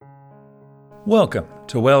Welcome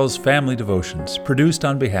to WELS Family Devotions, produced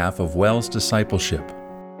on behalf of WELS Discipleship.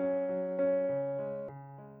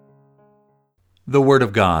 The Word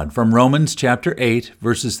of God from Romans chapter 8,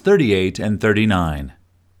 verses 38 and 39.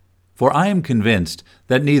 For I am convinced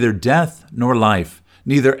that neither death nor life,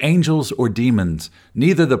 neither angels or demons,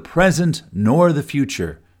 neither the present nor the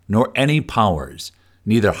future, nor any powers,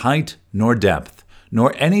 neither height nor depth,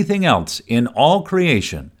 nor anything else in all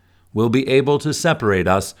creation will be able to separate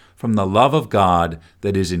us from the love of God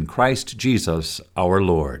that is in Christ Jesus our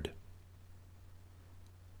Lord.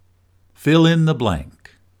 Fill in the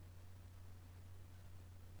blank.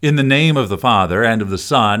 In the name of the Father, and of the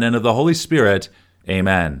Son, and of the Holy Spirit,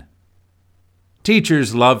 Amen.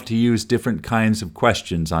 Teachers love to use different kinds of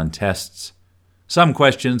questions on tests. Some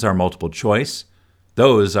questions are multiple choice.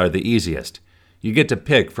 Those are the easiest. You get to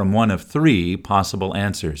pick from one of 3 possible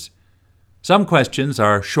answers. Some questions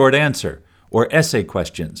are short answer or essay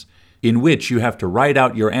questions, in which you have to write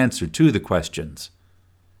out your answer to the questions.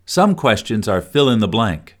 Some questions are fill in the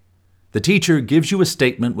blank. The teacher gives you a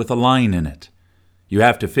statement with a line in it. You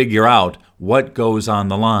have to figure out what goes on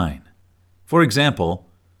the line. For example,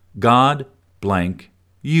 God blank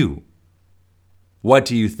you. What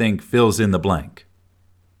do you think fills in the blank?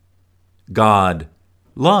 God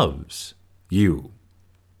loves you.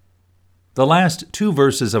 The last 2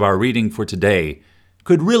 verses of our reading for today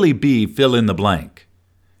could really be fill in the blank.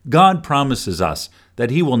 God promises us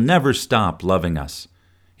that He will never stop loving us.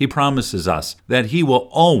 He promises us that He will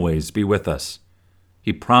always be with us.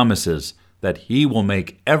 He promises that He will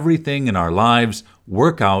make everything in our lives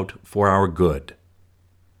work out for our good.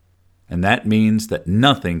 And that means that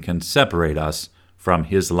nothing can separate us from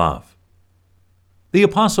His love. The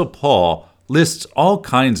Apostle Paul lists all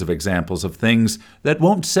kinds of examples of things that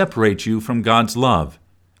won't separate you from God's love.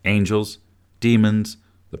 Angels, demons,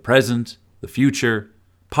 the present, the future,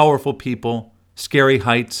 powerful people, scary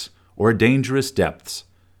heights, or dangerous depths.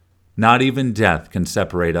 Not even death can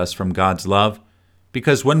separate us from God's love,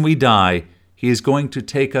 because when we die, He is going to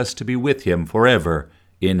take us to be with Him forever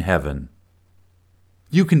in heaven.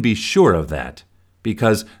 You can be sure of that,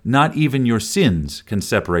 because not even your sins can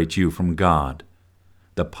separate you from God.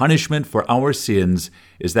 The punishment for our sins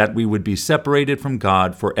is that we would be separated from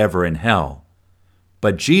God forever in hell.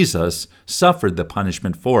 But Jesus suffered the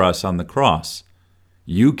punishment for us on the cross.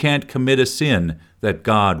 You can't commit a sin that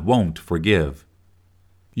God won't forgive.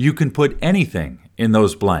 You can put anything in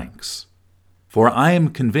those blanks. For I am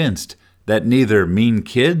convinced that neither mean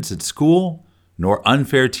kids at school, nor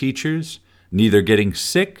unfair teachers, neither getting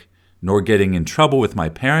sick, nor getting in trouble with my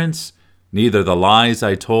parents, neither the lies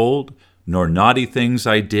I told, nor naughty things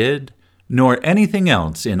I did, nor anything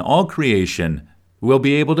else in all creation will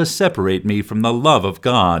be able to separate me from the love of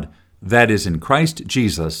God that is in Christ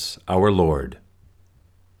Jesus our Lord.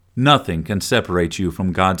 Nothing can separate you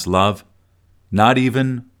from God's love, not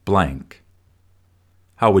even blank.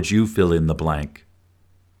 How would you fill in the blank?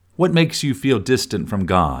 What makes you feel distant from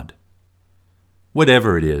God?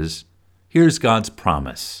 Whatever it is, here's God's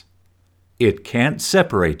promise. It can't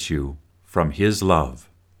separate you from His love.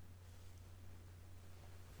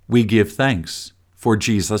 We give thanks for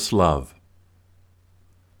Jesus' love.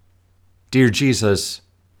 Dear Jesus,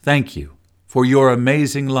 thank you for your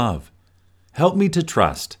amazing love. Help me to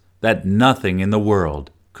trust that nothing in the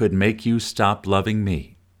world could make you stop loving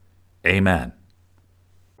me. Amen.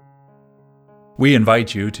 We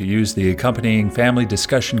invite you to use the accompanying family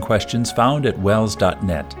discussion questions found at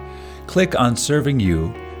wels.net. Click on Serving You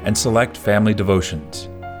and select Family Devotions.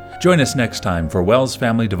 Join us next time for WELS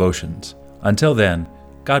Family Devotions. Until then,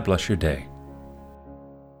 God bless your day.